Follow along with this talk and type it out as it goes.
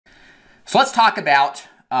So let's talk about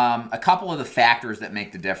a couple of the factors that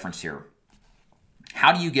make the difference here.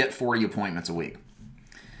 How do you get 40 appointments a week?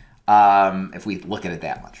 If we look at it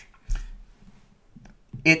that much.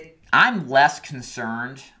 I'm less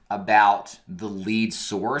concerned about the lead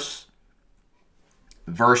source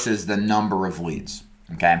versus the number of leads,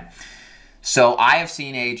 okay? So I have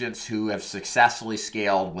seen agents who have successfully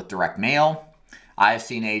scaled with direct mail. I have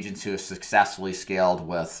seen agents who have successfully scaled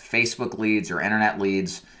with Facebook leads or internet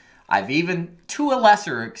leads. I've even, to a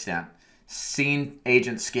lesser extent, seen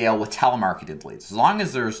agents scale with telemarketed leads. As long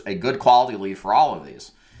as there's a good quality lead for all of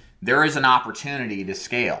these, there is an opportunity to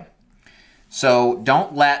scale. So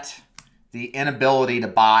don't let the inability to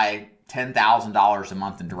buy $10,000 a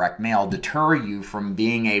month in direct mail deter you from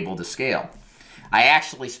being able to scale. I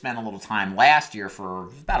actually spent a little time last year for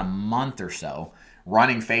about a month or so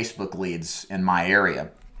running Facebook leads in my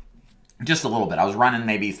area. Just a little bit. I was running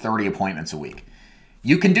maybe 30 appointments a week.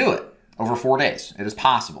 You can do it over 4 days. It is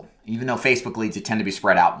possible. Even though Facebook leads, they tend to be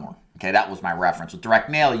spread out more. Okay, that was my reference. With direct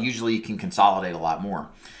mail, usually you can consolidate a lot more.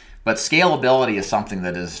 But scalability is something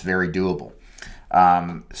that is very doable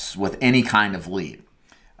with any kind of lead.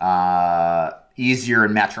 Easier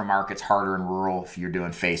in metro markets, harder in rural if you're doing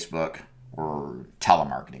Facebook or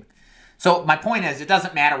telemarketing. So my point is, it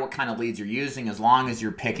doesn't matter what kind of leads you're using as long as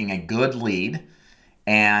you're picking a good lead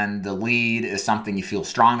and the lead is something you feel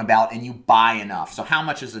strong about and you buy enough. So how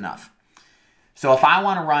much is enough? So if I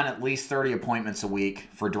want to run at least 30 appointments a week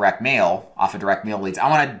for direct mail, off of direct mail leads, I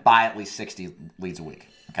want to buy at least 60 leads a week,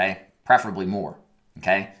 okay? Preferably more,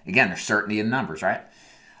 okay? Again, there's certainty in numbers, right?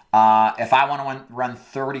 If I want to run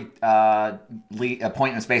 30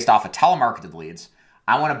 appointments based off of telemarketed leads,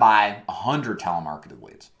 I want to buy 100 telemarketed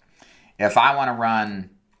leads. If I want to run,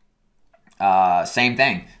 same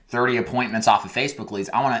thing, 30 appointments off of Facebook leads,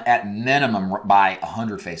 I want to, at minimum, buy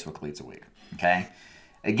 100 Facebook leads a week, okay?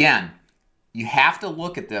 Again, you have to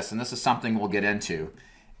look at this, and this is something we'll get into,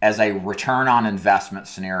 as a return on investment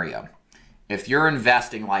scenario. If you're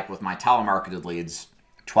investing, like with my telemarketed leads,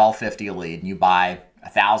 $1,250 a lead, and you buy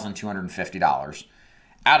 $1,250,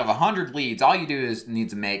 out of 100 leads, all you do is need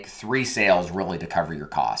to make 3 sales really to cover your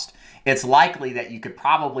cost. It's likely that you could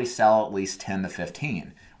probably sell at least 10 to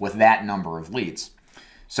 15 with that number of leads.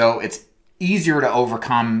 So it's easier to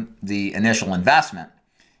overcome the initial investment,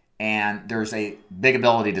 and there's a big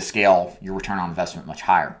ability to scale your return on investment much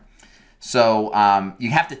higher. So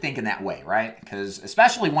you have to think in that way, right? Because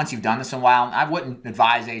especially once you've done this in a while, I wouldn't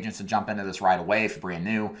advise agents to jump into this right away if you're brand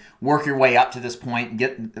new. Work your way up to this point,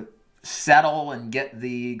 settle and get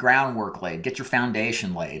the groundwork laid, get your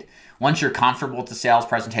foundation laid. Once you're comfortable with the sales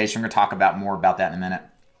presentation, we're going to talk about more about that in a minute,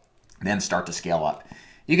 then start to scale up.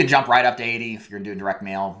 You can jump right up to 80 if you're doing direct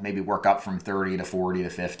mail, maybe work up from 30 to 40 to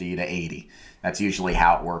 50 to 80. That's usually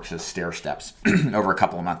how it works as stair steps over a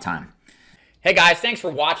couple of months' time. Hey guys, thanks for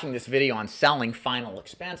watching this video on selling final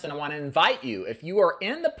expense, and I want to invite you, if you are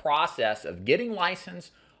in the process of getting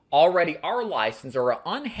licensed, already are licensed, or are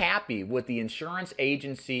unhappy with the insurance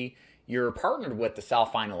agency you're partnered with to sell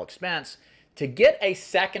final expense, to get a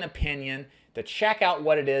second opinion, to check out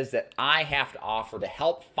what it is that I have to offer to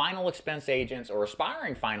help final expense agents or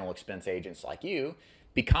aspiring final expense agents like you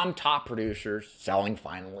become top producers selling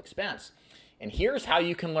final expense. And here's how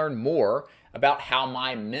you can learn more about how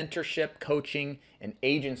my mentorship, coaching, and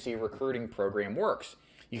agency recruiting program works.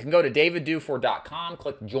 You can go to daviddufour.com,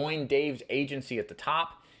 click Join Dave's Agency at the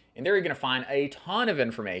top, and there you're going to find a ton of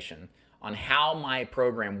information on how my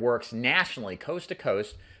program works nationally, coast to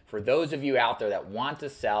coast, for those of you out there that want to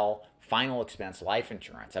sell final expense life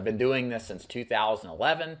insurance. I've been doing this since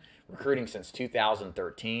 2011, recruiting since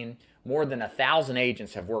 2013. More than 1,000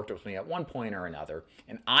 agents have worked with me at one point or another,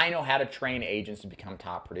 and I know how to train agents to become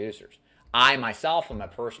top producers. I myself am a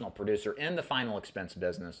personal producer in the final expense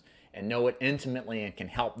business and know it intimately and can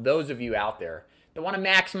help those of you out there that want to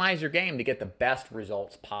maximize your game to get the best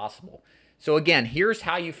results possible. So again, here's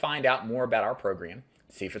how you find out more about our program,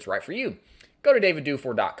 see if it's right for you. Go to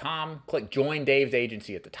daviddufour.com, click Join Dave's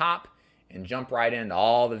Agency at the top, and jump right into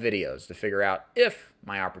all the videos to figure out if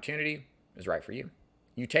my opportunity is right for you.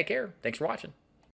 You take care. Thanks for watching.